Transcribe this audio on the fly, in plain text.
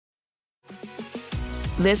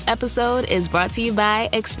This episode is brought to you by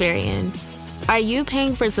Experian. Are you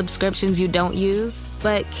paying for subscriptions you don't use,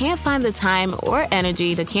 but can't find the time or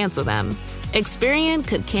energy to cancel them? Experian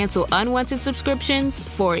could cancel unwanted subscriptions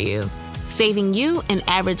for you, saving you an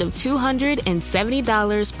average of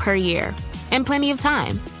 $270 per year. And plenty of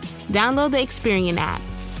time. Download the Experian app.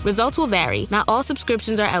 Results will vary. Not all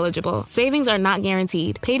subscriptions are eligible. Savings are not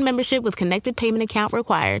guaranteed. Paid membership with connected payment account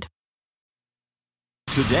required.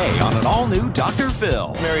 Today on an all-new Dr.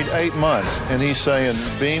 Phil. Married 8 months, and he's saying,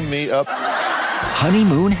 beam me up.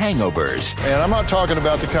 Honeymoon hangovers. And I'm not talking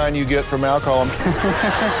about the kind you get from alcohol.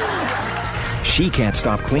 She can't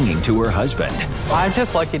stop clinging to her husband. I'm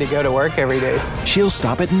just lucky to go to work every day. She'll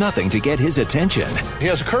stop at nothing to get his attention. He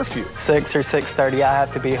has a curfew. 6 or 6:30, I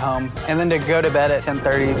have to be home. And then to go to bed at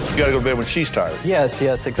 10:30. You gotta go to bed when she's tired. Yes,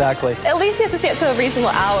 exactly. At least he has to stay up to a reasonable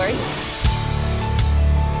hour.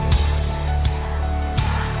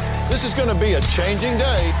 This is gonna be a changing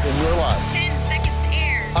day in your life. 10 seconds to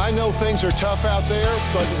air. I know things are tough out there,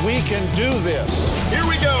 but we can do this. Here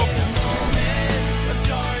we go.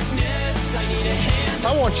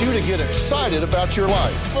 I want you to get excited about your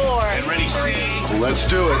life. 4. And ready, C. Let's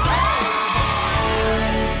do it.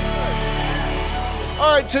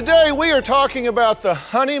 All right, today we are talking about the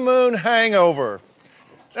honeymoon hangover.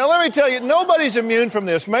 Now, let me tell you, nobody's immune from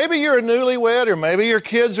this. Maybe you're a newlywed or maybe your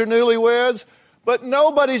kids are newlyweds, but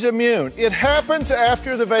nobody's immune. It happens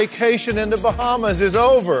after the vacation in the Bahamas is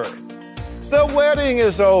over. The wedding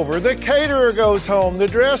is over. The caterer goes home. The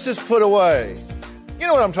dress is put away. You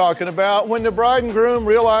know what I'm talking about. When the bride and groom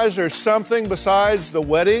realize there's something besides the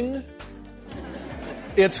wedding.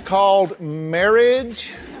 It's called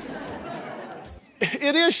marriage.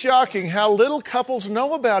 It is shocking how little couples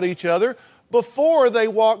know about each other before they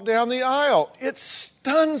walk down the aisle. It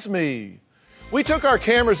stuns me. We took our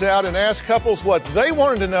cameras out and asked couples what they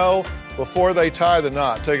wanted to know before they tie the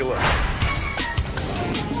knot. Take a look.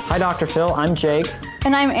 Hi, Dr. Phil. I'm Jake.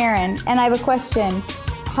 And I'm Erin, and I have a question.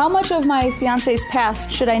 How much of my fiance's past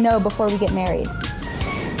should I know before we get married?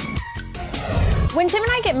 When Tim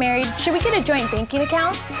and I get married, should we get a joint banking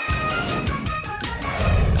account?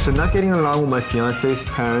 Should not getting along with my fiance's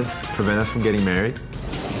parents prevent us from getting married?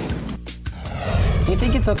 Do you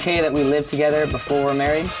think it's okay that we live together before we're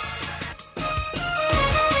married?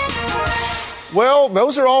 Well,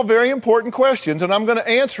 those are all very important questions, and I'm going to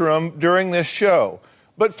answer them during this show.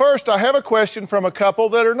 But first, I have a question from a couple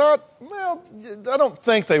that are not, well, I don't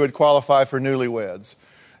think they would qualify for newlyweds.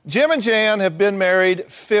 Jim and Jan have been married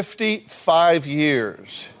 55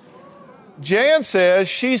 years. Jan says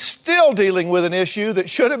she's still dealing with an issue that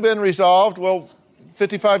should have been resolved,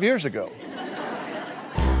 55 years ago.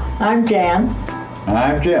 I'm Jan. And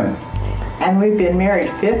I'm Jim. And we've been married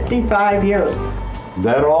 55 years. Is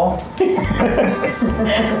that all?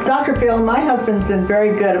 Dr. Phil, my husband's been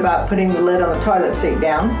very good about putting the lid on the toilet seat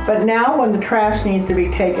down, but now when the trash needs to be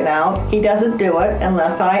taken out, he doesn't do it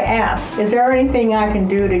unless I ask. Is there anything I can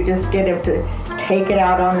do to just get him to take it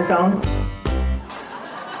out on his own?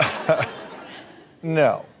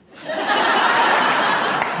 No.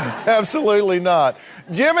 Absolutely not.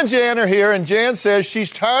 Jim and Jan are here, and Jan says she's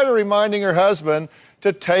tired of reminding her husband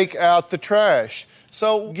to take out the trash.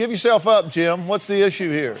 So give yourself up, Jim. What's the issue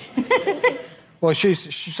here? Well, she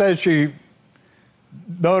said she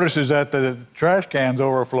notices that the trash can's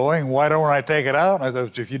overflowing. Why don't I take it out? And I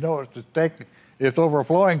said, if you notice it's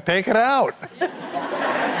overflowing, take it out.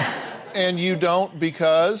 And you don't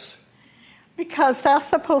because? Because that's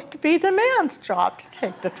supposed to be the man's job to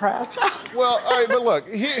take the trash out. Well, all right, but look,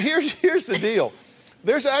 here's the deal.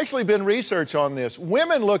 There's actually been research on this.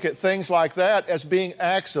 Women look at things like that as being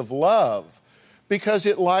acts of love because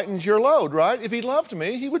it lightens your load, right? If he loved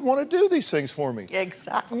me, he would want to do these things for me.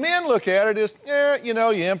 Exactly. Men look at it as, you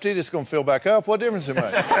emptied, it's going to fill back up. What difference does it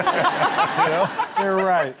make? You're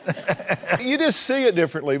right. You just see it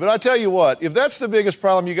differently. But I tell you what, if that's the biggest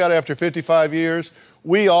problem you got after 55 years,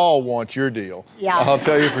 we all want your deal. Yeah. I'll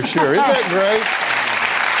tell you for sure. Isn't that great?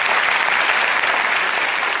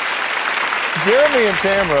 Jeremy and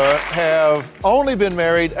Tamarra have only been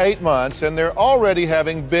married 8 months, and they're already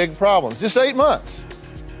having big problems. Just 8 months.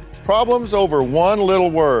 Problems over one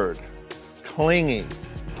little word. Clingy.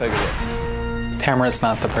 Take a look. Tamarra's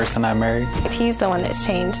not the person I married. He's the one that's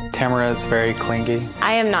changed. Tamarra is very clingy.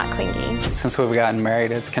 I am not clingy. Since we've gotten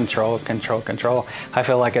married, it's control, control, control. I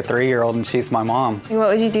feel like a 3-year-old and she's my mom. What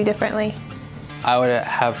would you do differently? I would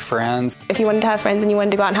have friends. If you wanted to have friends and you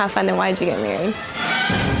wanted to go out and have fun, then why did you get married?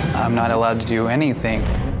 I'm not allowed to do anything.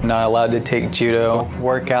 I'm not allowed to take judo,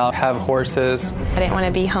 work out, have horses. I didn't want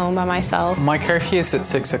to be home by myself. My curfew is at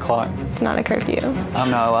 6 o'clock. It's not a curfew.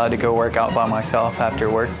 I'm not allowed to go work out by myself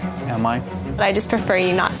after work, am I? But I just prefer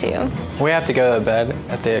you not to. We have to go to bed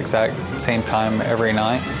at the exact same time every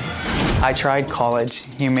night. I tried college.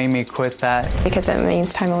 He made me quit that. Because it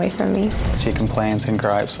means time away from me. She complains and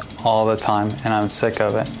gripes all the time, and I'm sick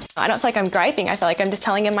of it. I don't feel like I'm griping. I feel like I'm just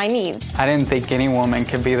telling him my needs. I didn't think any woman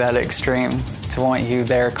could be that extreme to want you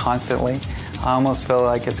there constantly. I almost feel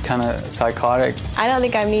like it's kind of psychotic. I don't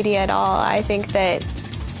think I'm needy at all. I think that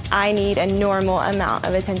I need a normal amount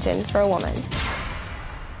of attention for a woman.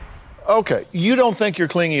 Okay, you don't think you're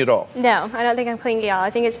clingy at all? No, I don't think I'm clingy at all.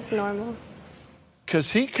 I think it's just normal.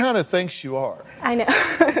 Because he kind of thinks you are. I know.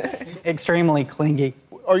 Extremely clingy.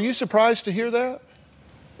 Are you surprised to hear that?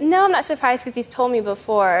 No, I'm not surprised because he's told me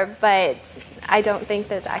before, but I don't think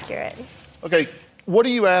that's accurate. Okay, what are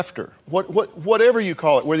you after? Whatever you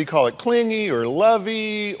call it, whether you call it clingy or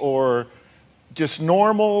lovey or just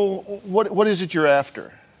normal, what is it you're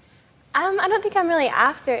after? I don't think I'm really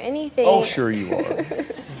after anything. Oh, sure you are.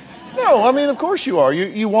 No, I mean, of course you are.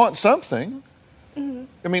 You want something. Mm-hmm.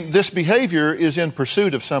 I mean, this behavior is in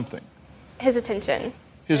pursuit of something. His attention.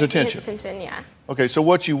 His attention? His attention, yeah. Okay, so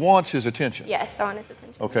what you want's his attention? Yes, I want his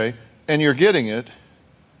attention. Okay, and you're getting it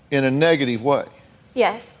in a negative way?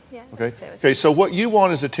 Yes. Yeah. Okay, okay. So what you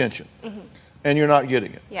want is attention, and you're not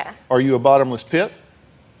getting it? Yeah. Are you a bottomless pit?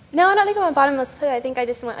 No, I don't think I'm a bottomless pit. I think I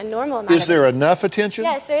just want a normal amount Is there enough attention?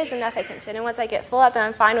 Yes, there is enough attention. And once I get full up, then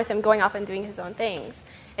I'm fine with him going off and doing his own things.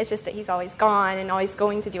 It's just that he's always gone and always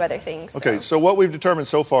going to do other things. Okay, so what we've determined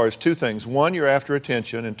so far is two things. One, you're after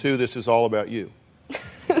attention, and two, this is all about you.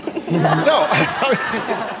 No.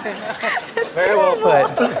 Very well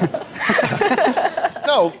put.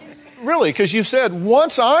 No, really, because you said,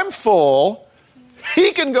 once I'm full,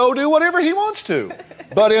 he can go do whatever he wants to.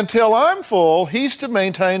 But until I'm full, he's to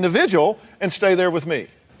maintain the vigil and stay there with me.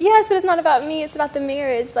 Yes, but it's not about me. It's about the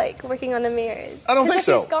marriage, like working on the marriage. I don't think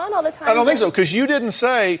so. He's gone all the time. I don't think so, because you didn't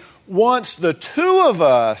say, once the two of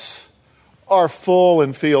us are full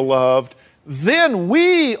and feel loved, then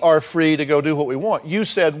we are free to go do what we want. You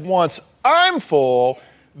said, once I'm full,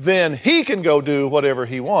 then he can go do whatever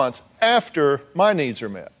he wants after my needs are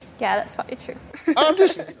met. Yeah, that's probably true. I'm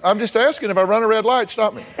just asking, if I run a red light,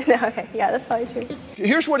 stop me. No, okay, yeah, that's probably true.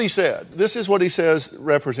 Here's what he said. This is what he says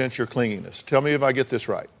represents your clinginess. Tell me if I get this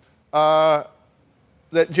right.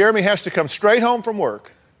 That Jeremy has to come straight home from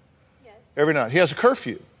work every night. He has a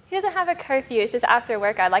curfew. He doesn't have a curfew. It's just after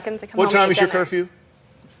work. I'd like him to come home. What time and is eat your dinner. curfew?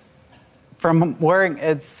 From work,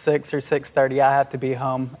 it's 6 or 6:30. I have to be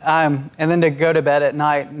home. And then to go to bed at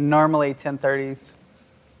night, normally 10:30s.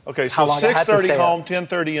 Okay, so 6:30 home,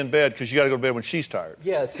 10:30 in bed, because you got to go to bed when she's tired.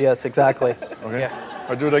 Yes, exactly. Okay.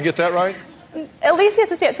 Yeah. Did I get that right? At least he has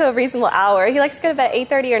to stay up to a reasonable hour. He likes to go to bed at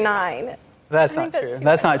 8:30 or 9. That's not true.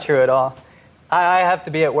 That's not true at all. I have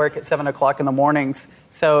to be at work at 7 o'clock in the mornings.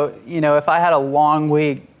 So, if I had a long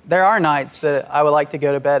week, there are nights that I would like to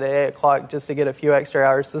go to bed at 8 o'clock just to get a few extra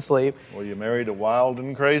hours to sleep. Well, you married a wild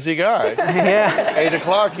and crazy guy. Yeah. 8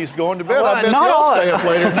 o'clock, he's going to bed. Well, I bet not y'all all- stay up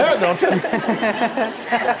later than that, don't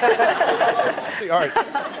you? All right.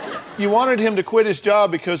 You wanted him to quit his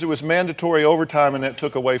job because it was mandatory overtime and that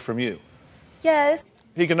took away from you. Yes.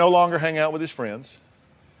 He can no longer hang out with his friends.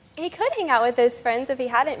 He could hang out with his friends if he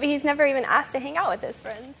hadn't, but he's never even asked to hang out with his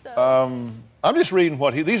friends. So. I'm just reading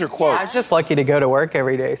these are quotes. I'm just lucky to go to work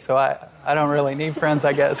every day, so I don't really need friends,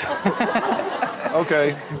 I guess.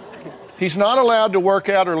 Okay. He's not allowed to work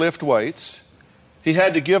out or lift weights. He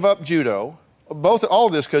had to give up judo. All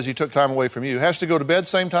of this because he took time away from you. Has to go to bed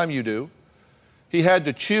same time you do. He had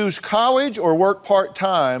to choose college or work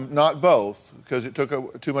part-time, not both, because it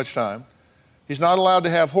took too much time. He's not allowed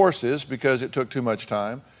to have horses because it took too much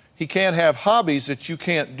time. He can't have hobbies that you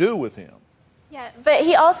can't do with him. Yeah, but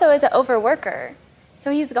he also is an overworker.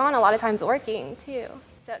 So he's gone a lot of times working, too.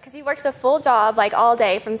 So, because he works a full job, like all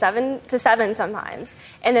day from 7 to 7 sometimes,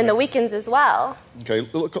 and then the weekends as well. Okay,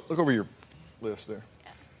 look over your list there.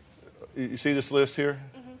 Yeah. You see this list here?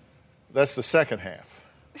 Mm-hmm. That's the second half.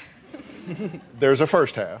 There's a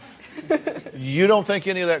first half. You don't think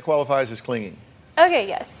any of that qualifies as clinging? Okay,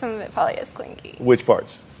 yes, some of it probably is clingy. Which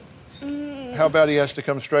parts? How about he has to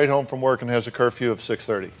come straight home from work and has a curfew of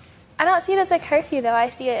 6:30? I don't see it as a curfew, though. I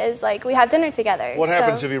see it as, like, we have dinner together. What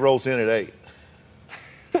happens if he rolls in at 8?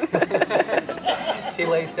 She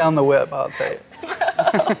lays down the whip, I'll tell you.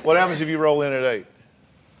 What happens if you roll in at 8?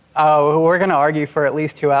 Oh, we're going to argue for at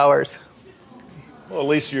least 2 hours. Well, at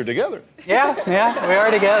least you're together. Yeah, we are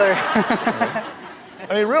together.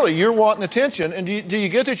 I mean, really, you're wanting attention, and do you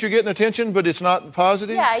get that you're getting attention, but it's not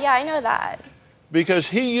positive? Yeah, I know that. Because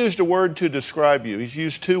he used a word to describe you. He's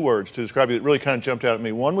used two words to describe you that really kind of jumped out at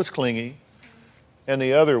me. One was clingy, and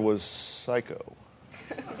the other was psycho.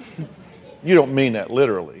 You don't mean that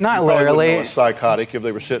literally. Not you probably literally. Wouldn't know a psychotic if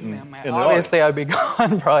they were sitting in the audience. Obviously, I'd be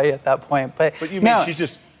gone probably at that point. But you mean she's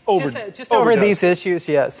just over just over these issues?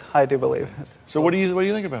 Yes, I do believe. So what do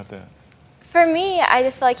you think about that? For me, I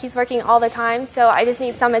just feel like he's working all the time, so I just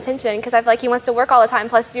need some attention because I feel like he wants to work all the time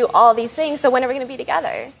plus do all these things. So when are we going to be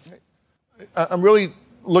together? I'm really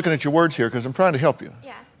looking at your words here because I'm trying to help you.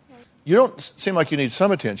 Yeah. You don't seem like you need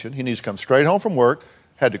some attention. He needs to come straight home from work,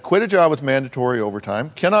 had to quit a job with mandatory overtime,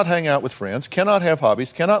 cannot hang out with friends, cannot have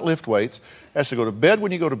hobbies, cannot lift weights, has to go to bed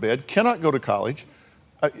when you go to bed, cannot go to college,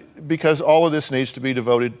 because all of this needs to be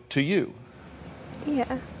devoted to you.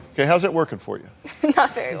 Yeah. Okay, how's that working for you?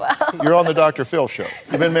 Not very well. You're on the Dr. Phil show.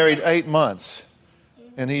 You've been married 8 months,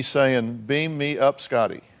 and he's saying, beam me up,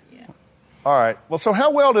 Scotty. Yeah. All right. Well, so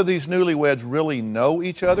how well do these newlyweds really know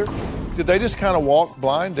each other? Did they just kind of walk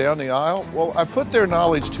blind down the aisle? Well, I put their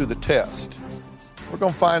knowledge to the test. We're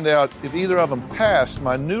going to find out if either of them passed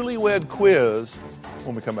my newlywed quiz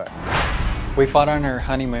when we come back. We fought on our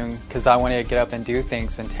honeymoon because I wanted to get up and do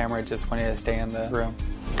things, and Tamarra just wanted to stay in the room.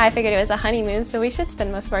 I figured it was a honeymoon, so we should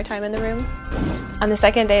spend most of our time in the room. On the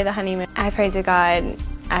second day of the honeymoon, I prayed to God,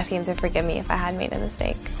 asking him to forgive me if I had made a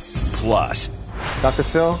mistake. Plus, Dr.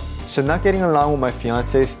 Phil, should not getting along with my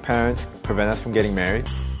fiance's parents prevent us from getting married?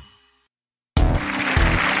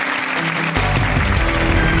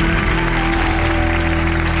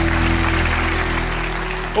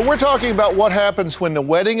 Well, we're talking about what happens when the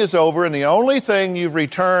wedding is over and the only thing you've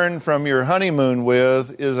returned from your honeymoon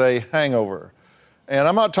with is a hangover. And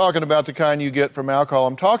I'm not talking about the kind you get from alcohol.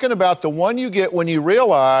 I'm talking about the one you get when you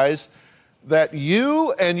realize that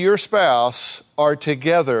you and your spouse are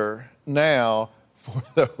together now for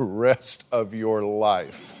the rest of your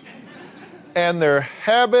life. And their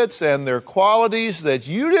habits and their qualities that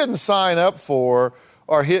you didn't sign up for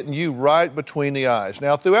are hitting you right between the eyes.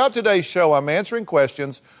 Now, throughout today's show, I'm answering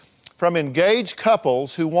questions from engaged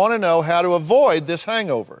couples who want to know how to avoid this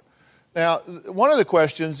hangover. Now, one of the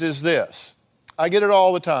questions is this. I get it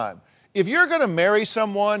all the time. If you're going to marry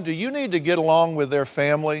someone, do you need to get along with their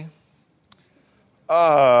family?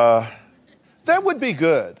 That would be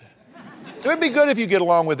good. It would be good if you get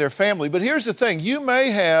along with their family. But here's the thing. You may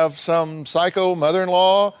have some psycho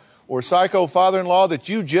mother-in-law or psycho father-in-law that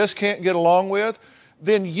you just can't get along with.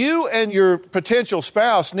 Then you and your potential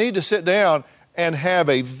spouse need to sit down and have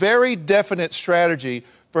a very definite strategy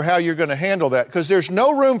for how you're going to handle that, because there's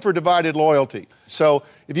no room for divided loyalty. So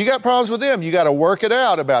if you got problems with them, you got to work it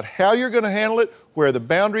out about how you're going to handle it, where the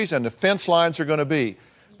boundaries and the fence lines are going to be.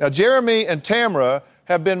 Now, Jeremy and Tamarra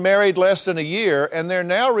have been married less than a year, and they're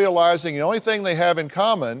now realizing the only thing they have in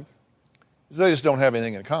common is they just don't have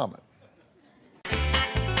anything in common.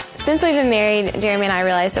 Since we've been married, Jeremy and I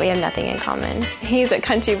realized that we have nothing in common. He's a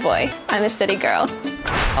country boy. I'm a city girl.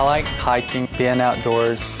 I like hiking, being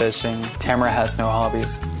outdoors, fishing. Tamarra has no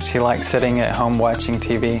hobbies. She likes sitting at home watching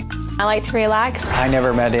TV. I like to relax. I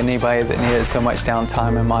never met anybody that needed so much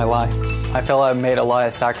downtime in my life. I feel I've made a lot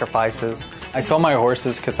of sacrifices. I sold my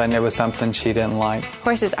horses because I knew it was something she didn't like.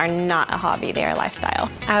 Horses are not a hobby, they are a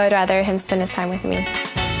lifestyle. I would rather him spend his time with me.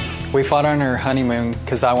 We fought on our honeymoon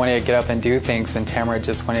because I wanted to get up and do things, and Tamarra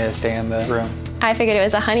just wanted to stay in the room. I figured it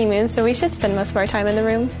was a honeymoon, so we should spend most of our time in the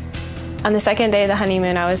room. On the second day of the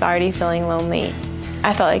honeymoon, I was already feeling lonely.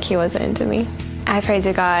 I felt like he wasn't into me. I prayed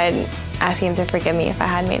to God, asking him to forgive me if I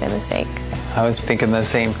had made a mistake. I was thinking the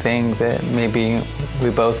same thing, that maybe we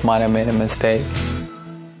both might have made a mistake.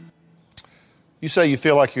 You say you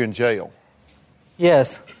feel like you're in jail.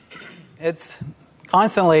 Yes. It's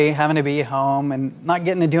constantly having to be home and not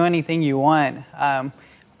getting to do anything you want.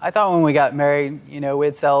 I thought when we got married,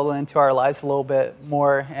 we'd settle into our lives a little bit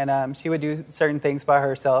more, and she would do certain things by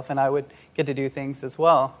herself, and I would get to do things as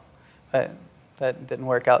well. But that didn't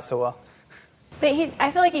work out so well. But I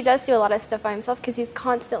feel like he does do a lot of stuff by himself because he's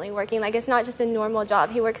constantly working. Like, it's not just a normal job.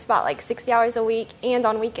 He works about 60 hours a week and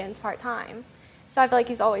on weekends part-time. So I feel like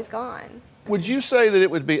he's always gone. Would you say that it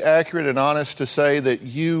would be accurate and honest to say that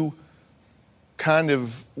you kind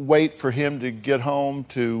of wait for him to get home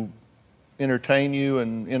to entertain you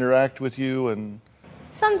and interact with you and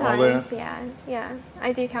sometimes, all that? Yeah.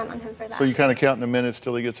 I do count on him for that. So you kind of counting the minutes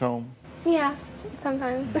till he gets home? Yeah,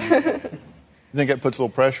 sometimes. You think that puts a little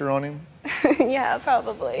pressure on him? Yeah,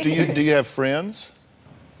 probably. Do you have friends?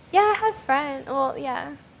 Yeah, I have friends. Well,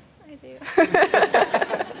 yeah, I do.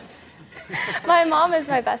 My mom is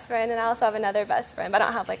my best friend, and I also have another best friend, but I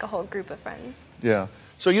don't have a whole group of friends. Yeah.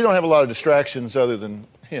 So you don't have a lot of distractions other than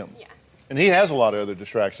him. Yeah. And he has a lot of other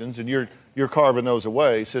distractions, and you're carving those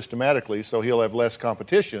away systematically so he'll have less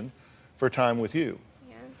competition for time with you.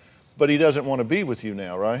 Yeah. But he doesn't want to be with you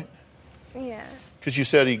now, right? Yeah. Because you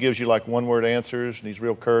said he gives you like one-word answers, and he's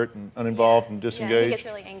real curt and uninvolved and disengaged. Yeah, he gets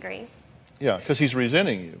really angry. Yeah, because he's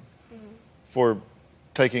resenting you for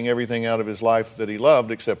taking everything out of his life that he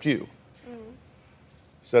loved except you.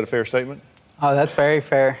 Is that a fair statement? Oh, that's very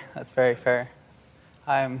fair. That's very fair.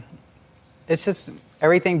 It's just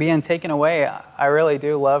everything being taken away. I really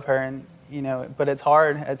do love her, and but it's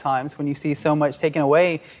hard at times when you see so much taken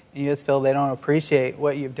away, and you just feel they don't appreciate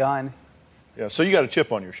what you've done. Yeah, so you got a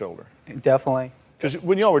chip on your shoulder. Definitely. Because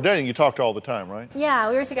when y'all were dating, you talked all the time, right? Yeah,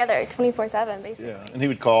 we were together 24/7, basically. Yeah, and he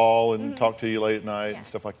would call and talk to you late at night and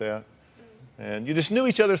stuff like that. And you just knew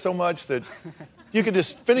each other so much that you could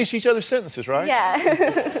just finish each other's sentences, right? Yeah.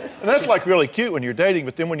 And that's like really cute when you're dating,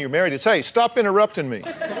 but then when you're married, it's, hey, stop interrupting me.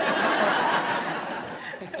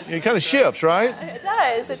 It kind of shifts, right? It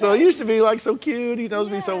does. So it used to be like so cute, he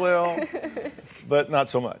knows me so well, but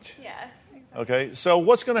not so much. Yeah. Exactly. Okay, so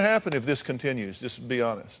what's going to happen if this continues? Just be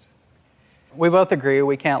honest. We both agree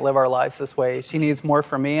we can't live our lives this way. She needs more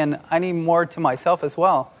from me, and I need more to myself as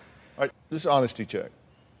well. All right, this is an honesty check.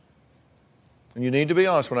 And you need to be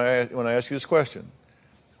honest when I ask you this question.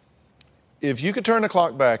 If you could turn the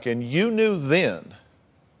clock back and you knew then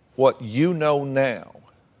what you know now,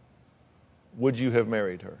 would you have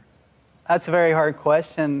married her? That's a very hard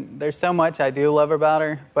question. There's so much I do love about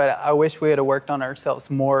her, but I wish we had worked on ourselves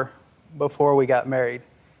more before we got married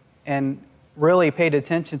and really paid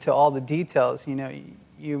attention to all the details.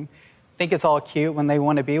 You think it's all cute when they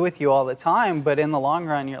want to be with you all the time, but in the long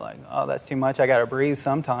run, you're like, oh, that's too much. I got to breathe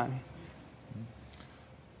sometime.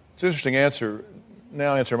 It's an interesting answer.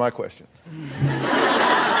 Now answer my question.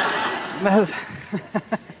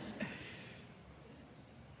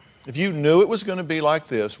 If you knew it was going to be like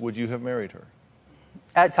this, would you have married her?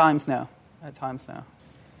 At times, no. At times, no. What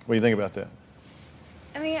do you think about that?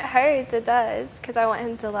 I mean, it hurts. It does, because I want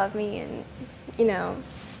him to love me and, feel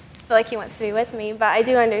like he wants to be with me. But I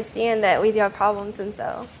do understand that we do have problems, and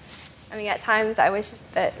so, at times I wish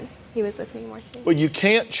that he was with me more too. Well, you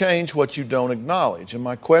can't change what you don't acknowledge. And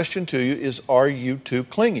my question to you is, are you too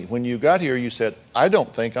clingy? When you got here, you said, I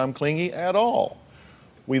don't think I'm clingy at all.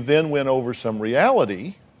 We then went over some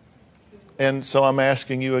reality, and so I'm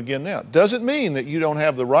asking you again now. Does it mean that you don't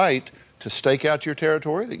have the right to stake out your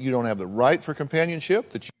territory, that you don't have the right for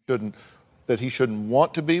companionship, that he shouldn't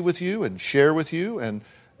want to be with you and share with you and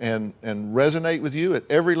resonate with you at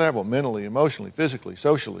every level, mentally, emotionally, physically,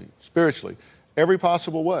 socially, spiritually, every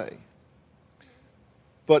possible way?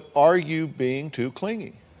 But are you being too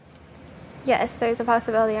clingy? Yes, there's a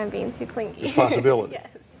possibility I'm being too clingy. There's a possibility? Yes.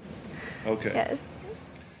 Okay. Yes.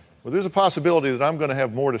 Well, there's a possibility that I'm going to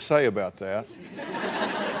have more to say about that.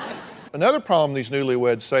 Another problem these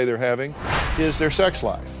newlyweds say they're having is their sex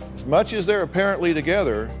life. As much as they're apparently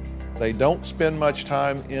together, they don't spend much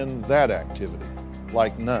time in that activity,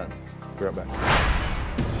 like none. Be right back.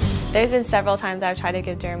 There's been several times I've tried to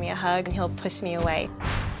give Jeremy a hug and he'll push me away.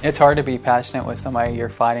 It's hard to be passionate with somebody you're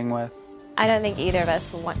fighting with. I don't think either of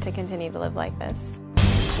us will want to continue to live like this.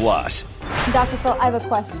 Plus, Dr. Phil, I have a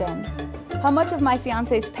question. How much of my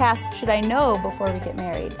fiance's past should I know before we get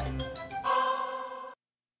married?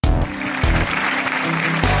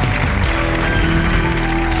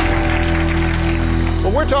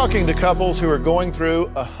 Well, we're talking to couples who are going through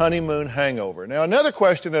a honeymoon hangover. Now, another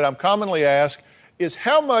question that I'm commonly asked is,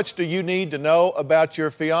 how much do you need to know about your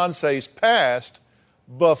fiance's past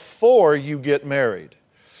before you get married?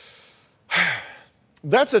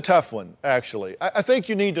 That's a tough one, actually. I think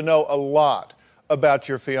you need to know a lot about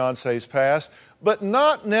your fiance's past, but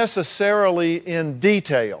not necessarily in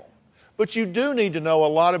detail. But you do need to know a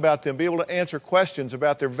lot about them, be able to answer questions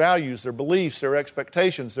about their values, their beliefs, their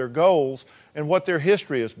expectations, their goals, and what their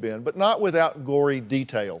history has been, but not without gory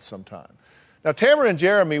details sometimes. Now, Tamarra and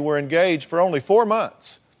Jeremy were engaged for only 4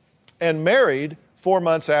 months and married 4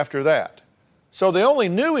 months after that. So they only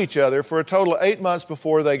knew each other for a total of 8 months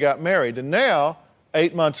before they got married. And now,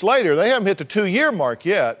 8 months later, they haven't hit the 2-year mark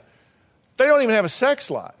yet. They don't even have a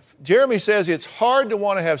sex life. Jeremy says it's hard to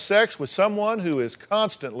want to have sex with someone who is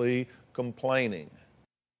constantly complaining.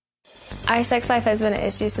 Our sex life has been an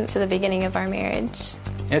issue since the beginning of our marriage.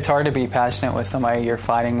 It's hard to be passionate with somebody you're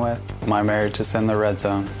fighting with. My marriage is in the red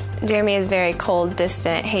zone. Jeremy is very cold,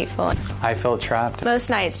 distant, hateful. I feel trapped. Most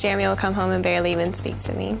nights, Jeremy will come home and barely even speak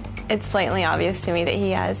to me. It's blatantly obvious to me that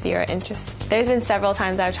he has zero interest. There's been several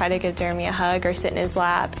times I've tried to give Jeremy a hug or sit in his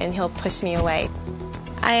lap, and he'll push me away.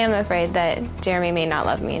 I am afraid that Jeremy may not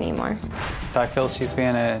love me anymore. I feel she's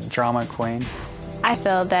being a drama queen. I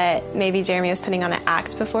feel that maybe Jeremy was putting on an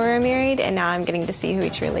act before we were married, and now I'm getting to see who he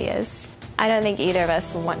truly is. I don't think either of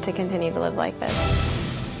us want to continue to live like this.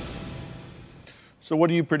 So what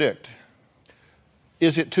do you predict?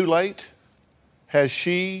 Is it too late? Has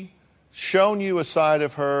she shown you a side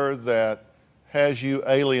of her that has you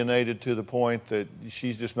alienated to the point that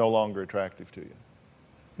she's just no longer attractive to you?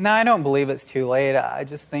 No, I don't believe it's too late. I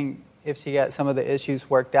just think if she got some of the issues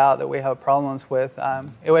worked out that we have problems with,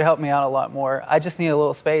 it would help me out a lot more. I just need a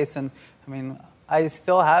little space, and I mean, I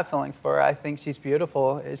still have feelings for her. I think she's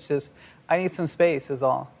beautiful. It's just, I need some space is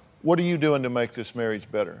all. What are you doing to make this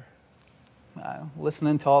marriage better?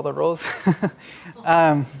 Listening to all the rules.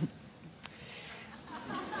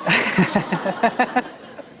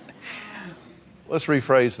 Let's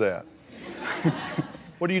rephrase that.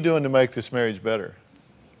 What are you doing to make this marriage better?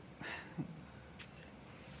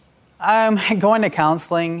 I'm going to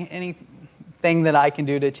counseling, anything that I can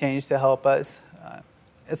do to change to help us.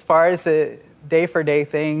 As far as the day-for-day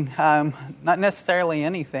thing, not necessarily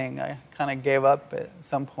anything. I kind of gave up at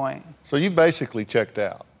some point. So you basically checked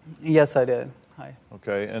out? Yes, I did.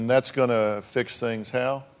 Okay, and that's going to fix things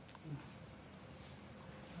how?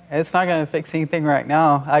 It's not going to fix anything right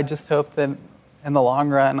now. I just hope that in the long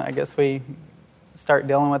run, I guess we start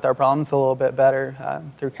dealing with our problems a little bit better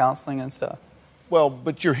through counseling and stuff. Well,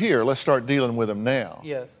 but you're here. Let's start dealing with them now.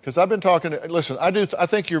 Yes. Because I've been talking to, listen, I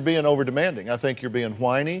think you're being over-demanding. I think you're being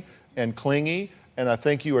whiny and clingy, and I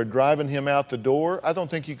think you are driving him out the door. I don't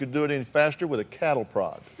think you could do it any faster with a cattle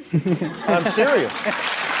prod. I'm serious.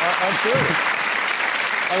 I'm serious.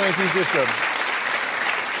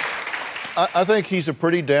 I think he's a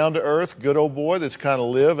pretty down-to-earth, good old boy that's kind of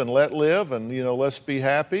live and let live, and, you know, let's be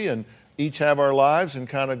happy and each have our lives and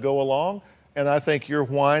kind of go along. And I think you're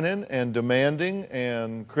whining and demanding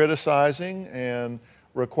and criticizing and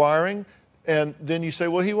requiring. And then you say,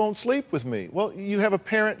 well, he won't sleep with me. Well, you have a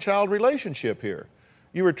parent-child relationship here.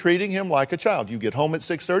 You are treating him like a child. You get home at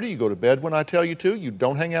 6:30, you go to bed when I tell you to, you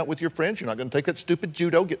don't hang out with your friends, you're not going to take that stupid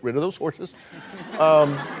judo, get rid of those horses.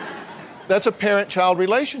 That's a parent-child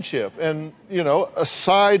relationship. And, you know,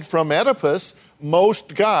 aside from Oedipus,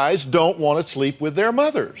 most guys don't want to sleep with their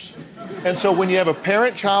mothers. And so when you have a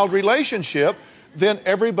parent-child relationship, then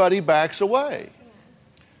everybody backs away.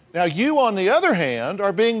 Now, you, on the other hand,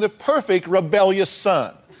 are being the perfect rebellious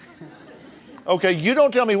son. Okay, you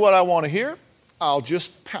don't tell me what I want to hear, I'll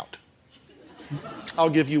just pout. I'll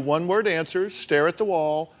give you one-word answers, stare at the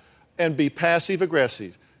wall, and be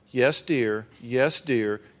passive-aggressive. Yes, dear. Yes,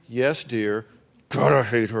 dear. Yes, dear. God, I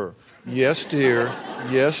hate her. Yes, dear.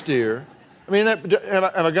 Yes, dear. I mean, have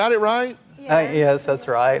I got it right? Yes, that's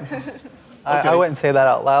right. I wouldn't say that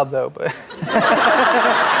out loud, though, but,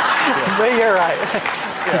 but you're right.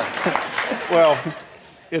 Yeah. Well,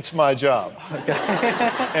 it's my job. Okay.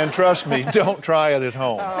 And trust me, don't try it at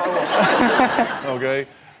home. Okay?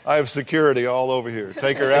 I have security all over here.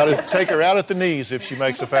 Take her out at the knees if she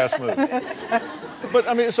makes a fast move. But,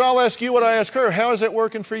 I mean, so I'll ask you what I ask her. How is that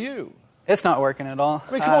working for you? It's not working at all.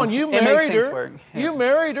 I mean, come on, you married her. Yeah. You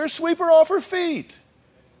married her. Sweep her off her feet.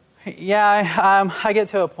 Yeah, I get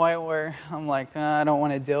to a point where I'm like, I don't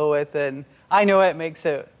want to deal with it. And I know it makes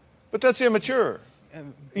it. But that's immature.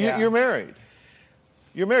 Yeah. You're married.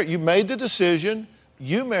 You're married. You made the decision.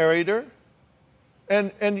 You married her.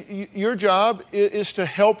 And your job is to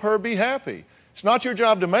help her be happy. It's not your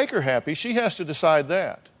job to make her happy. She has to decide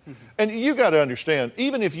that. Mm-hmm. And you got to understand,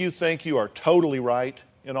 even if you think you are totally right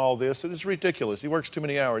in all this, it's ridiculous. He works too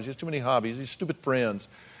many hours. He has too many hobbies. He's stupid friends.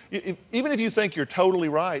 Even if you think you're totally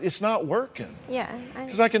right, it's not working. Yeah.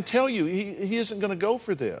 Because I can tell you, he isn't going to go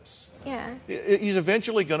for this. Yeah. He's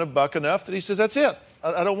eventually going to buck enough that he says, that's it.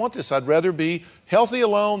 I don't want this. I'd rather be healthy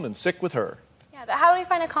alone than sick with her. Yeah, but how do we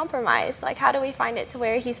find a compromise? Like, how do we find it to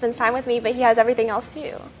where he spends time with me, but he has everything else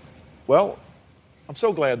too? Well, I'm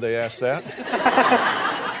so glad they asked that.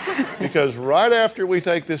 Because right after we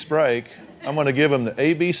take this break, I'm going to give them the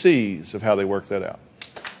ABCs of how they work that out.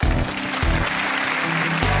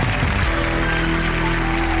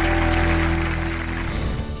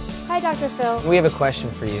 Hi, Dr. Phil. We have a question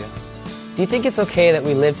for you. Do you think it's okay that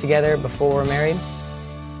we live together before we're married?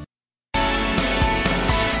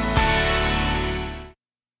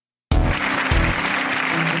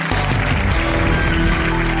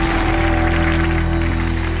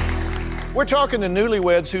 We're talking to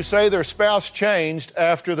newlyweds who say their spouse changed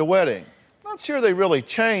after the wedding. Not sure they really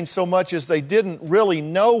changed so much as they didn't really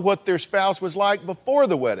know what their spouse was like before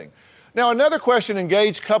the wedding. Now, another question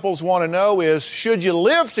engaged couples want to know is, should you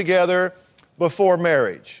live together before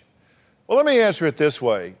marriage? Well, let me answer it this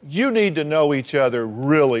way. You need to know each other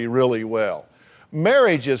really, really well.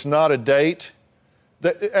 Marriage is not a date.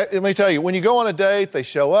 Let me tell you, when you go on a date, they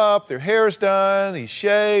show up, their hair's done, he's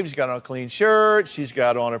shaved, he's got on a clean shirt, she's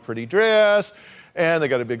got on a pretty dress, and they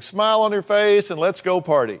got a big smile on their face, and let's go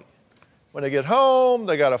party. When they get home,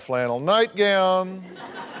 they got a flannel nightgown.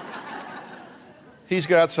 He's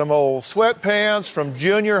got some old sweatpants from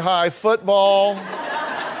junior high football.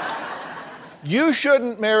 You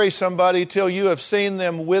shouldn't marry somebody till you have seen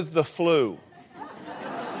them with the flu.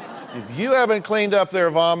 If you haven't cleaned up their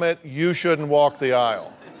vomit, you shouldn't walk the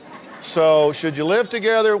aisle. So, should you live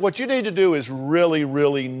together? What you need to do is really,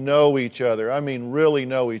 really know each other. I mean, really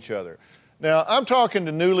know each other. Now, I'm talking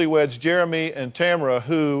to newlyweds Jeremy and Tamarra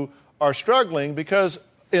who are struggling because,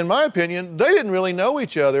 in my opinion, they didn't really know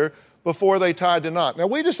each other before they tied the knot. Now,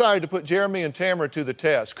 we decided to put Jeremy and Tamarra to the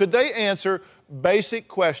test. Could they answer basic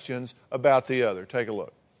questions about the other? Take a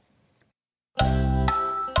look.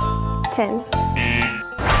 10.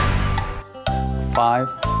 5.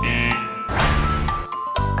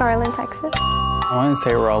 Garland, Texas. I want to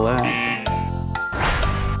say Rowlett.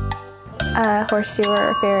 Horseshoe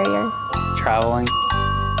or farrier. Traveling.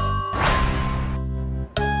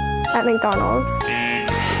 At McDonald's.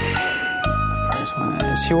 First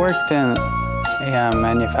one. She worked in a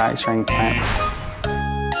manufacturing plant.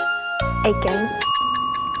 Aiken.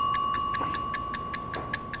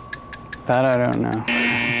 That I don't know.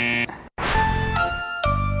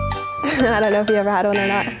 I don't know if you ever had one or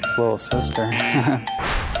not. Little sister.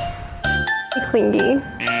 Clingy.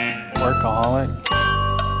 Workaholic.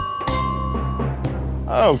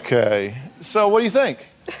 Okay, so what do you think?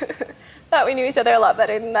 Thought we knew each other a lot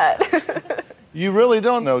better than that. You really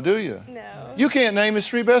don't know, do you? No. You can't name his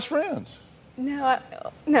 3 best friends. No,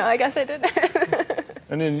 I guess I didn't.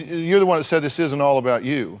 And then you're the one that said this isn't all about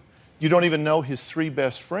you. You don't even know his 3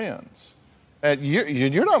 best friends. And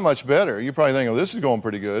you're not much better. You're probably thinking, oh, this is going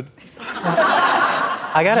pretty good.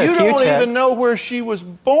 I got a few You don't tips. even know where she was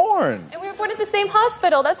born. And we were born at the same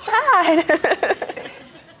hospital. That's bad.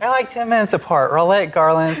 They're like 10 minutes apart. Rowlett,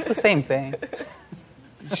 Garland, it's the same thing.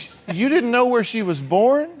 You didn't know where she was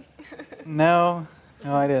born? No,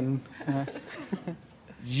 I didn't.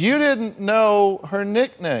 You didn't know her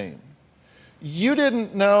nickname. You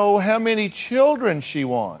didn't know how many children she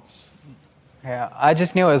wants. Yeah, I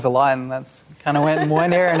just knew it was a lot, and that's kind of went in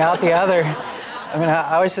one ear and out the other. I mean,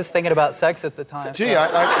 I was just thinking about sex at the time. Gee, so.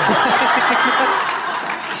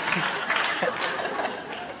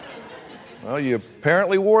 Well, you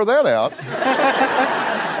apparently wore that out.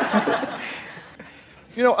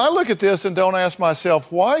 You know, I look at this and don't ask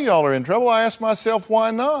myself why y'all are in trouble. I ask myself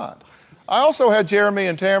why not. I also had Jeremy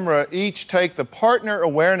and Tamarra each take the partner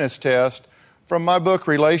awareness test from my book,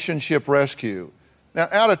 Relationship Rescue. Now,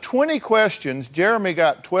 out of 20 questions, Jeremy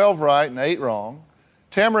got 12 right and 8 wrong.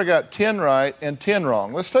 Tamarra got 10 right and 10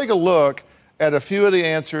 wrong. Let's take a look at a few of the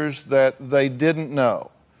answers that they didn't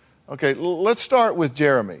know. Okay, let's start with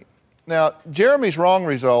Jeremy. Now, Jeremy's wrong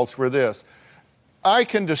results were this. I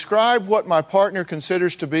can describe what my partner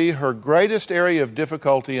considers to be her greatest area of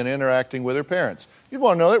difficulty in interacting with her parents. You'd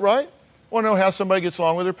want to know that, right? Want to know how somebody gets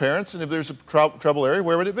along with their parents, and if there's a trouble area,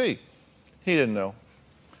 where would it be? He didn't know.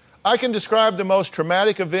 I can describe the most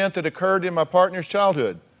traumatic event that occurred in my partner's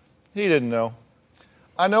childhood. He didn't know.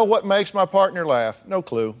 I know what makes my partner laugh. No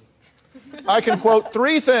clue. I can quote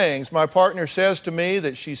 3 things my partner says to me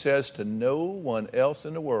that she says to no one else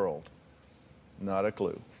in the world. Not a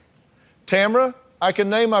clue. Tamarra, I can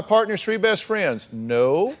name my partner's 3 best friends.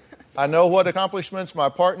 No. I know what accomplishments my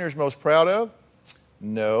partner is most proud of.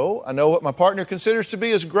 No. I know what my partner considers to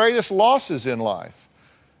be his greatest losses in life.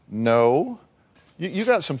 No. You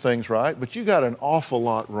got some things right, but you got an awful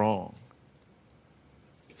lot wrong.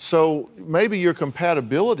 So maybe your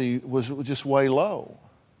compatibility was just way low.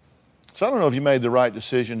 So I don't know if you made the right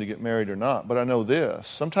decision to get married or not, but I know this.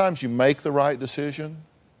 Sometimes you make the right decision.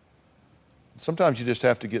 Sometimes you just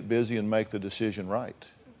have to get busy and make the decision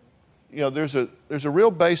right. You know, there's a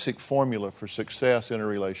real basic formula for success in a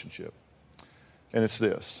relationship, and it's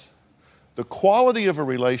this. The quality of a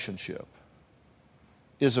relationship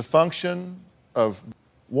is a function of,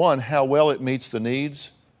 1, how well it meets the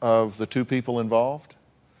needs of the 2 people involved.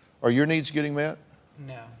 Are your needs getting met?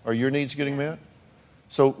 No. Are your needs getting met?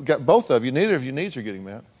 So got both of you, neither of your needs are getting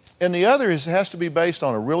met. And the other is it has to be based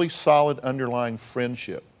on a really solid underlying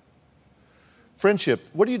friendship. Friendship,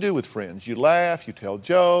 what do you do with friends? You laugh, you tell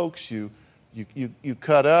jokes, you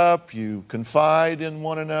cut up, you confide in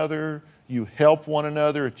one another, you help one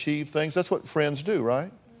another achieve things. That's what friends do,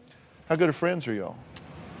 right? How good of friends are y'all?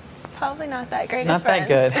 Probably not that great. Not that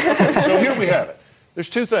good. So here we have it. There's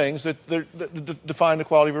 2 things that define the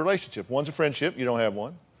quality of a relationship. One's a friendship, you don't have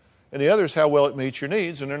one. And the other is how well it meets your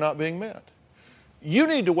needs, and they're not being met. You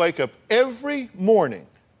need to wake up every morning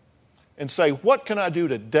and say, what can I do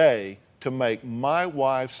today to make my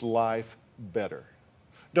wife's life better?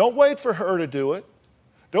 Don't wait for her to do it.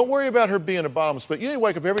 Don't worry about her being a Bahamas, but you need to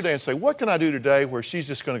wake up every day and say, what can I do today where she's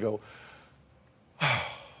just going to go, oh,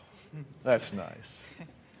 that's nice.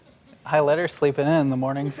 I let her sleep in the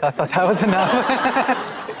mornings. I thought that was enough.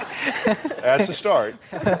 That's a start.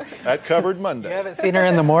 That covered Monday. You haven't seen her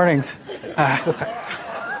in the mornings.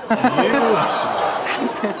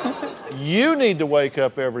 You need to wake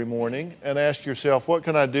up every morning and ask yourself, what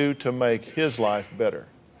can I do to make his life better?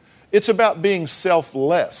 It's about being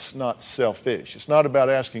selfless, not selfish. It's not about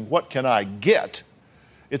asking, what can I get?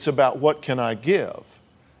 It's about what can I give?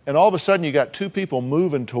 And all of a sudden you got two people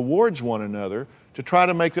moving towards one another to try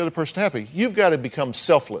to make the other person happy. You've got to become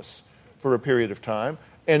selfless for a period of time.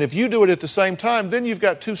 And if you do it at the same time, then you've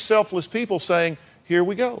got two selfless people saying, here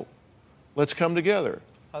we go. Let's come together.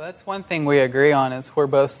 Well, that's one thing we agree on is we're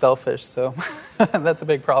both selfish, so that's a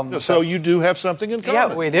big problem. So you do have something in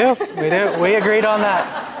common. Yeah, we do. We do. We agreed on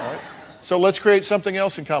that. All right. So let's create something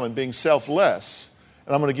else in common, being selfless.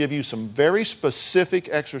 And I'm going to give you some very specific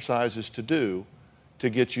exercises to do to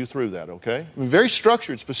get you through that, okay? I mean, very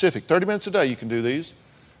structured, specific. 30 minutes a day you can do these,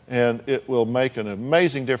 and it will make an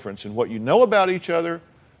amazing difference in what you know about each other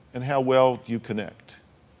and how well you connect.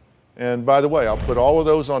 And by the way, I'll put all of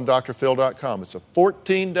those on drphil.com. It's a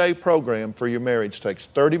 14-day program for your marriage. It takes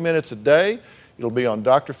 30 minutes a day. It'll be on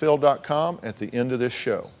drphil.com at the end of this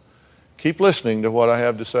show. Keep listening to what I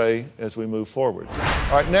have to say as we move forward.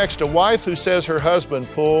 All right, next, a wife who says her husband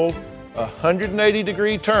pulled a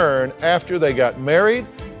 180-degree turn after they got married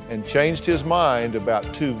and changed his mind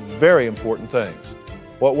about two very important things.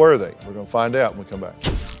 What were they? We're going to find out when we come back.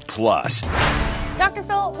 Plus, Dr.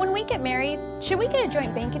 Phil, when we get married, should we get a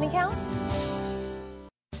joint banking account?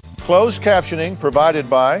 Closed captioning provided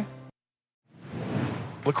by...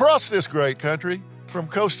 Across this great country, from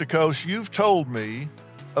coast to coast, you've told me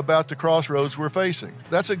about the crossroads we're facing.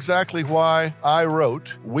 That's exactly why I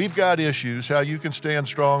wrote We've Got Issues, How You Can Stand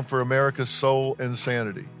Strong for America's Soul and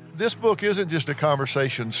Sanity. This book isn't just a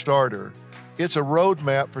conversation starter. It's a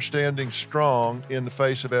roadmap for standing strong in the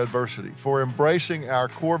face of adversity, for embracing our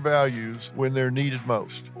core values when they're needed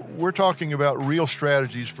most. We're talking about real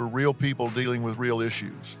strategies for real people dealing with real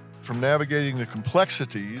issues, from navigating the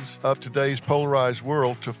complexities of today's polarized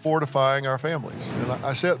world to fortifying our families. And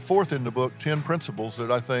I set forth in the book 10 principles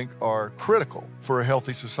that I think are critical for a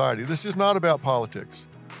healthy society. This is not about politics.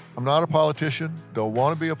 I'm not a politician, don't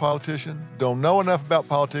want to be a politician, don't know enough about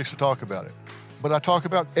politics to talk about it. But I talk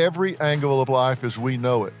about every angle of life as we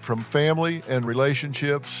know it, from family and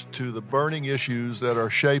relationships to the burning issues that are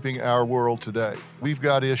shaping our world today. We've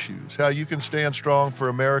got issues. How you can stand strong for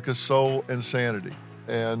America's soul and sanity.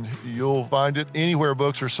 And you'll find it anywhere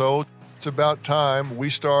books are sold. It's about time we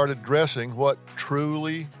start addressing what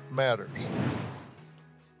truly matters.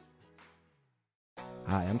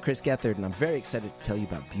 Hi, I'm Chris Gethard, and I'm very excited to tell you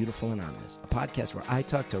about Beautiful Anonymous, a podcast where I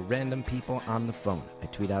talk to random people on the phone. I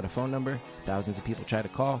tweet out a phone number, thousands of people try to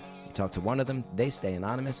call, we talk to one of them, they stay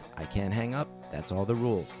anonymous, I can't hang up, that's all the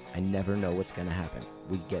rules. I never know what's going to happen.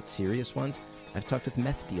 We get serious ones. I've talked with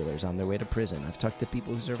meth dealers on their way to prison. I've talked to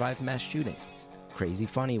people who survived mass shootings. Crazy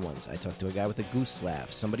funny ones. I talked to a guy with a goose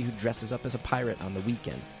laugh, somebody who dresses up as a pirate on the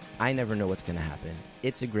weekends. I never know what's going to happen.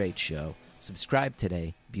 It's a great show. Subscribe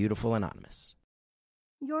today, Beautiful Anonymous.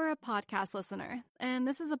 You're a podcast listener, and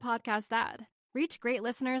this is a podcast ad. Reach great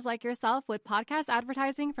listeners like yourself with podcast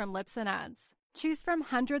advertising from Lips and Ads. Choose from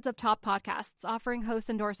hundreds of top podcasts offering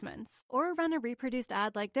host endorsements, or run a reproduced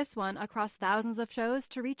ad like this one across thousands of shows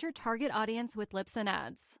to reach your target audience with Lips and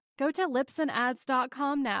Ads. Go to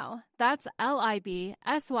lipsandads.com now. That's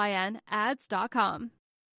LIBSYN ads.com.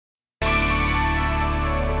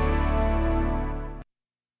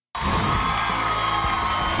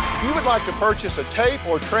 If you would like to purchase a tape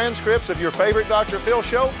or transcripts of your favorite Dr. Phil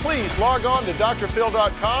show, please log on to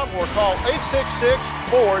drphil.com or call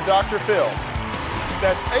 866-4-DR-PHIL.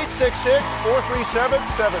 That's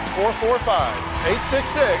 866-437-7445.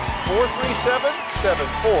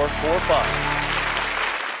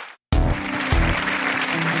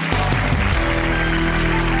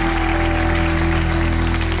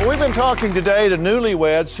 Well, we've been talking today to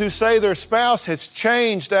newlyweds who say their spouse has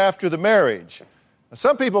changed after the marriage. Now,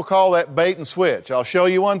 some people call that bait and switch. I'll show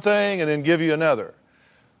you one thing and then give you another.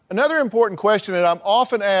 Another important question that I'm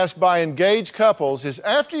often asked by engaged couples is,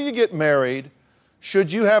 after you get married, should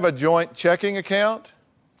you have a joint checking account?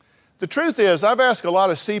 The truth is, I've asked a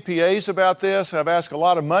lot of CPAs about this. I've asked a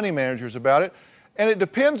lot of money managers about it. And it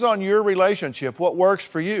depends on your relationship, what works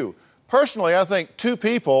for you. Personally, I think two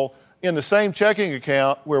people in the same checking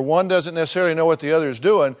account where one doesn't necessarily know what the other is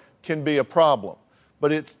doing can be a problem.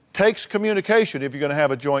 But it takes communication if you're going to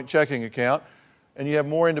have a joint checking account, and you have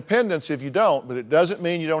more independence if you don't, but it doesn't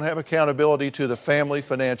mean you don't have accountability to the family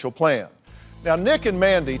financial plan. Now, Nick and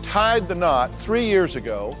Mandy tied the knot 3 years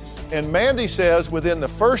ago, and Mandy says within the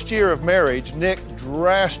first year of marriage, Nick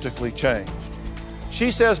drastically changed.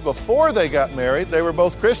 She says before they got married, they were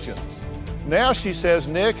both Christians. Now she says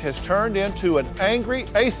Nick has turned into an angry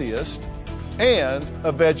atheist and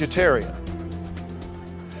a vegetarian.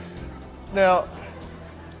 Now,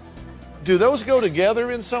 do those go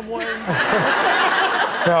together in some way?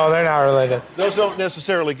 No, they're not related. Those don't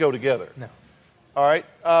necessarily go together. No. All right.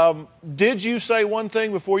 Did you say one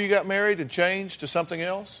thing before you got married and changed to something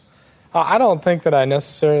else? I don't think that I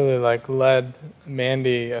necessarily led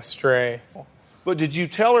Mandy astray. But did you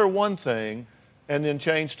tell her one thing and then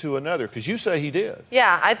change to another? Because you say he did.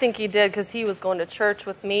 Yeah, I think he did because he was going to church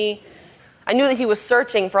with me. I knew that he was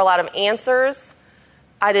searching for a lot of answers.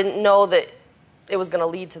 I didn't know that it was going to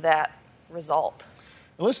lead to that result.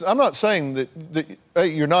 Listen, I'm not saying that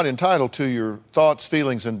you're not entitled to your thoughts,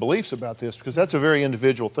 feelings, and beliefs about this, because that's a very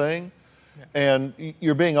individual thing, and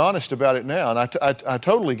you're being honest about it now, and I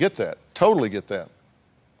totally get that, totally get that.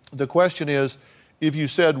 The question is, if you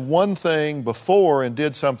said one thing before and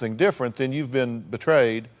did something different, then you've been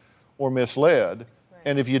betrayed or misled, right.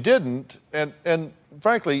 And if you didn't, and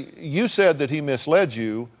frankly, you said that he misled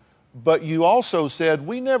you, but you also said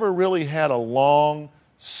we never really had a long,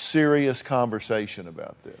 serious conversation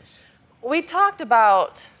about this. We talked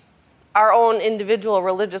about our own individual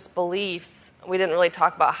religious beliefs. We didn't really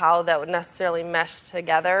talk about how that would necessarily mesh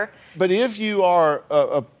together. But if you are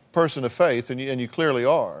a person of faith, and you clearly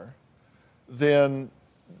are, then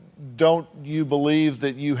don't you believe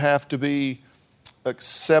that you have to be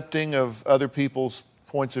accepting of other people's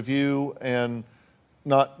points of view and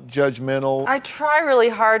not judgmental? I try really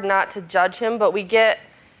hard not to judge him, but we get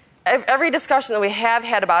every discussion that we have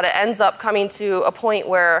had about it ends up coming to a point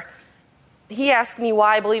where he asks me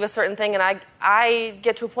why I believe a certain thing, and I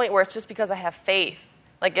get to a point where it's just because I have faith.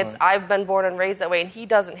 Like it's right. I've been born and raised that way, and he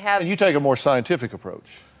doesn't have. And you take a more scientific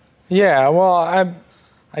approach. Yeah, well,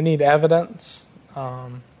 I need evidence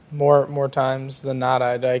more times than not.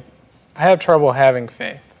 I have trouble having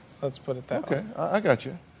faith. Let's put it that way. Okay, I got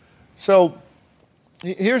you. So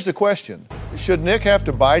here's the question. Should Nick have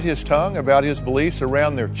to bite his tongue about his beliefs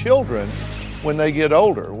around their children when they get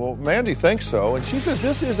older? Well, Mandy thinks so, and she says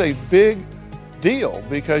this is a big deal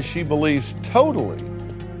because she believes totally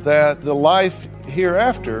that the life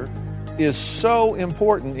hereafter is so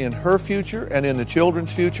important in her future and in the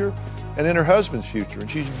children's future and in her husband's future. And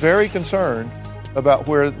she's very concerned about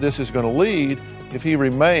where this is going to lead if he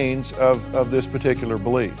remains of this particular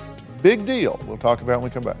belief. Big deal. We'll talk about it when we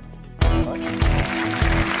come back.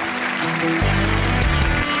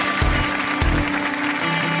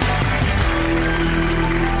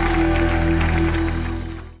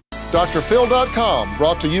 DrPhil.com,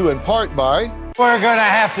 brought to you in part by... We're going to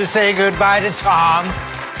have to say goodbye to Tom.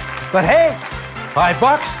 But hey,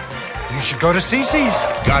 $5, you should go to CC's.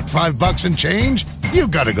 Got $5 and change? You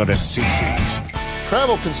got to go to CC's.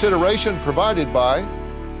 Travel consideration provided by...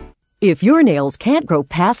 If your nails can't grow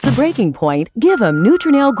past the breaking point, give them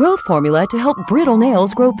Nutrinail Growth Formula to help brittle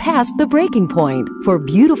nails grow past the breaking point. For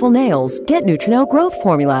beautiful nails, get Nutrinail Growth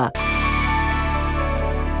Formula.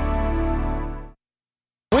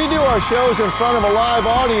 We do our shows in front of a live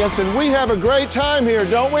audience, and we have a great time here,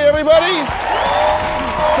 don't we, everybody?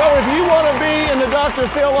 So if you want to be in the Dr.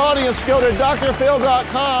 Phil audience, go to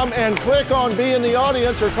drphil.com and click on Be in the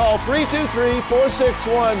Audience or call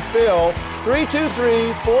 323-461-PHIL,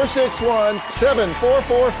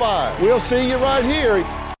 323-461-7445. We'll see you right here.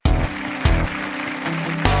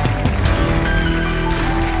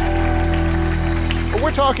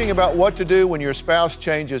 We're talking about what to do when your spouse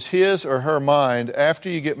changes his or her mind after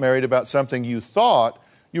you get married about something you thought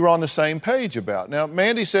you were on the same page about. Now,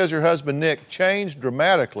 Mandy says her husband Nick changed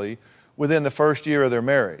dramatically within the first year of their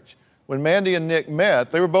marriage. When Mandy and Nick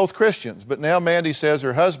met, they were both Christians, but now Mandy says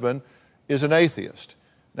her husband is an atheist.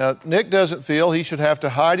 Now, Nick doesn't feel he should have to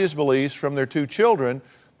hide his beliefs from their two children,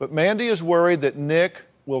 but Mandy is worried that Nick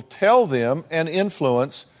will tell them and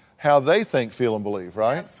influence how they think, feel, and believe,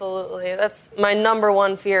 right? Absolutely. That's my number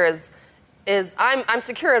one fear is I'm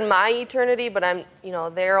secure in my eternity, but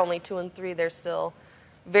they're only 2 and 3. They're still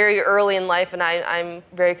very early in life, and I'm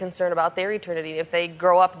very concerned about their eternity. If they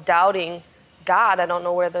grow up doubting God, I don't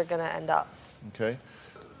know where they're going to end up. Okay.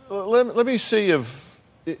 Let me see if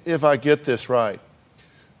I get this right.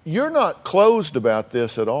 You're not closed about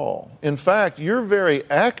this at all. In fact, you're very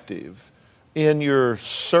active in your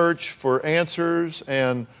search for answers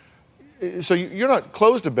and So you're not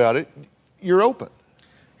closed about it. You're open.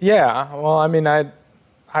 Yeah. Well, I mean,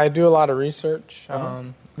 I do a lot of research.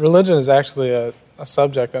 Religion is actually a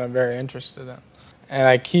subject that I'm very interested in, and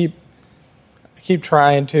I keep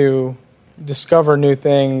trying to discover new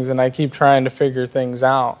things, and I keep trying to figure things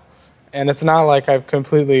out. And it's not like I've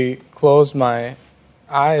completely closed my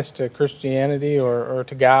eyes to Christianity or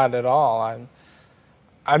to God at all.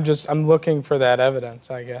 I'm looking for that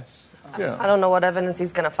evidence, I guess. Yeah. I don't know what evidence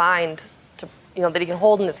he's going to find that he can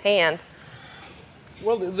hold in his hand.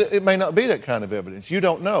 Well, it may not be that kind of evidence. You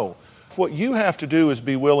don't know. What you have to do is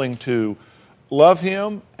be willing to love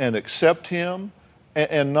him and accept him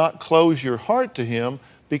and not close your heart to him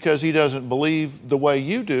because he doesn't believe the way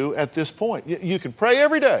you do at this point. You can pray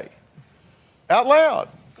every day, out loud,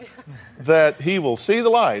 that he will see the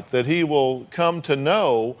light, that he will come to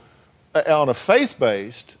know on a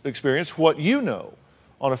faith-based experience what you know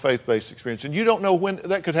on a faith-based experience. And you don't know when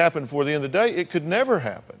that could happen before the end of the day. It could never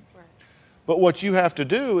happen. Right. But what you have to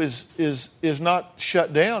do is not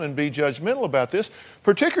shut down and be judgmental about this,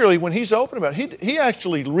 particularly when he's open about it. He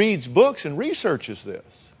actually reads books and researches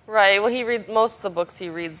this. Right. Well, most of the books he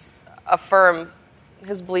reads affirm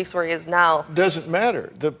his beliefs where he is now. Doesn't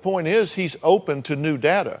matter. The point is he's open to new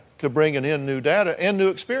data, to bringing in new data and new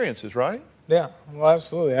experiences, right? Yeah, well,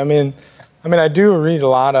 absolutely. I mean, I do read a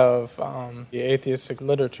lot of the atheistic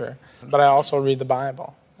literature, but I also read the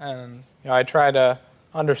Bible, and I try to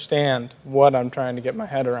understand what I'm trying to get my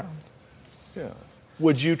head around. Yeah.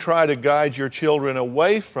 Would you try to guide your children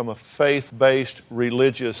away from a faith-based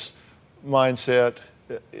religious mindset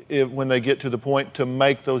when they get to the point to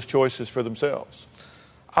make those choices for themselves?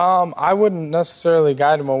 I wouldn't necessarily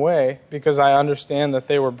guide them away because I understand that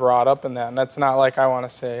they were brought up in that, and that's not like I want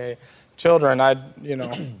to say, hey, children,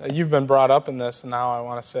 you've been brought up in this, and now I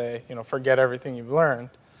want to say, forget everything you've learned.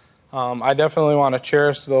 I definitely want to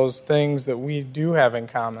cherish those things that we do have in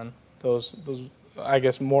common, those I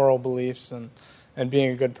guess, moral beliefs and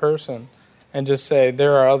being a good person, and just say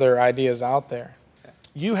there are other ideas out there.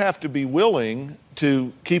 You have to be willing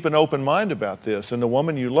to keep an open mind about this. And the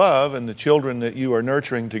woman you love and the children that you are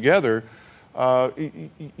nurturing together,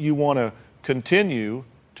 you want to continue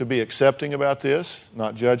to be accepting about this,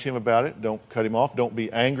 not judge him about it, don't cut him off, don't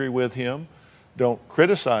be angry with him, don't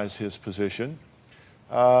criticize his position,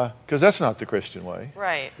 because that's not the Christian way.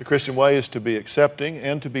 Right. The Christian way is to be accepting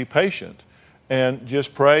and to be patient, and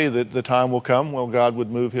just pray that the time will come when God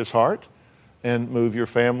would move his heart and move your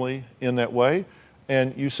family in that way.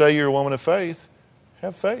 And you say you're a woman of faith,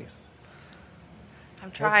 have faith.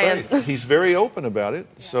 I'm trying. He's very open about it,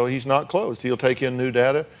 so he's not closed. He'll take in new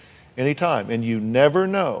data anytime. And you never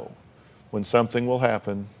know when something will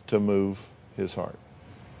happen to move his heart.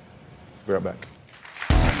 Be right back.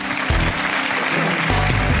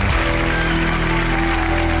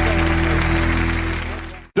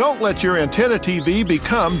 Don't let your antenna TV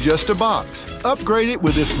become just a box. Upgrade it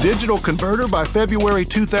with this digital converter by February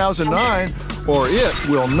 2009, or it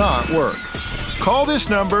will not work. Call this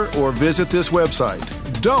number or visit this website.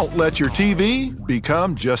 Don't let your TV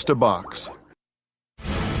become just a box.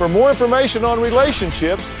 For more information on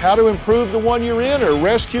relationships, how to improve the one you're in, or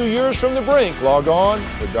rescue yours from the brink, log on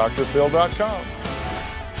to drphil.com.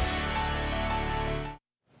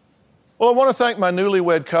 Well, I want to thank my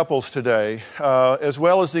newlywed couples today, as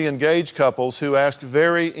well as the engaged couples who asked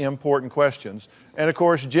very important questions. And, of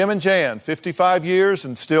course, Jim and Jan, 55 years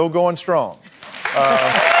and still going strong.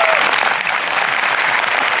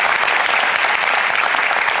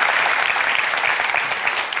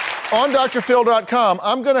 On drphil.com,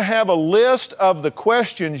 I'm going to have a list of the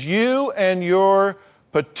questions you and your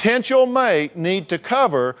potential mate need to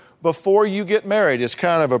cover before you get married. It's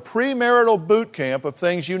kind of a premarital boot camp of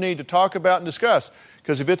things you need to talk about and discuss.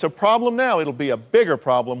 Because if it's a problem now, it'll be a bigger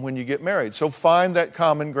problem when you get married. So find that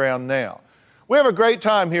common ground now. We have a great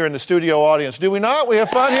time here in the studio audience, do we not? We have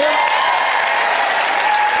fun here?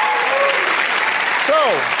 So,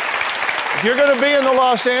 if you're going to be in the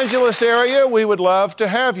Los Angeles area, we would love to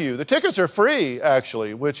have you. The tickets are free,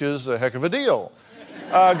 actually, which is a heck of a deal.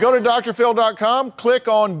 Go to drphil.com, click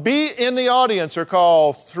on Be in the Audience, or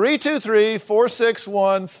call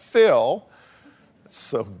 323-461-PHIL. That's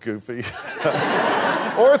so goofy. Or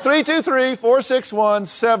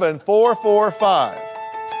 323-461-7445.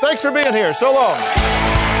 Thanks for being here. So long.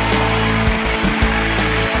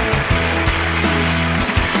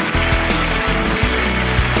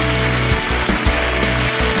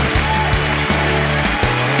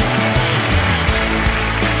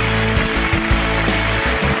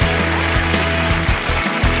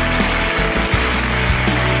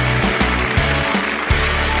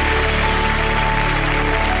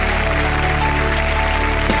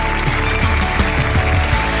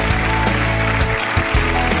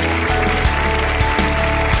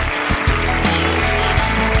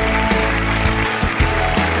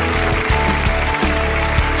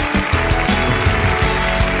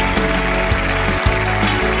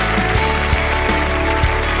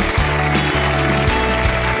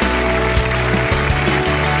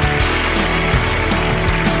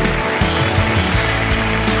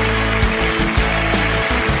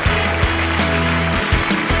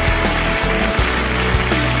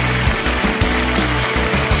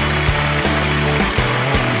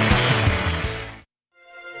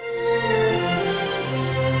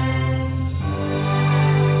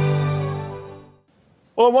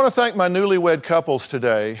 Well, I want to thank my newlywed couples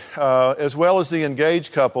today, as well as the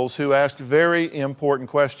engaged couples who asked very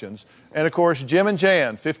important questions. And, of course, Jim and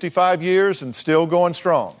Jan, 55 years and still going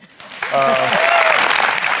strong.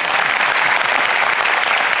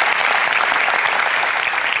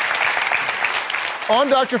 On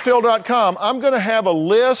drphil.com, I'm going to have a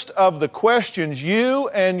list of the questions you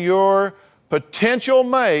and your potential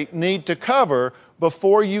mate need to cover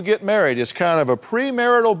before you get married. It's kind of a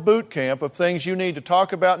premarital boot camp of things you need to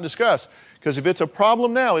talk about and discuss. Because if it's a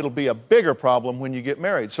problem now, it'll be a bigger problem when you get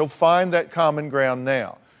married. So find that common ground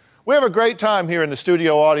now. We have a great time here in the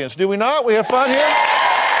studio audience, do we not? We have fun here?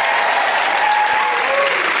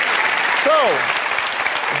 So,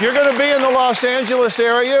 if you're going to be in the Los Angeles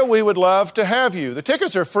area, we would love to have you. The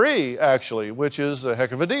tickets are free, actually, which is a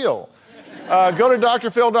heck of a deal. Go to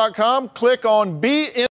drphil.com, click on Be In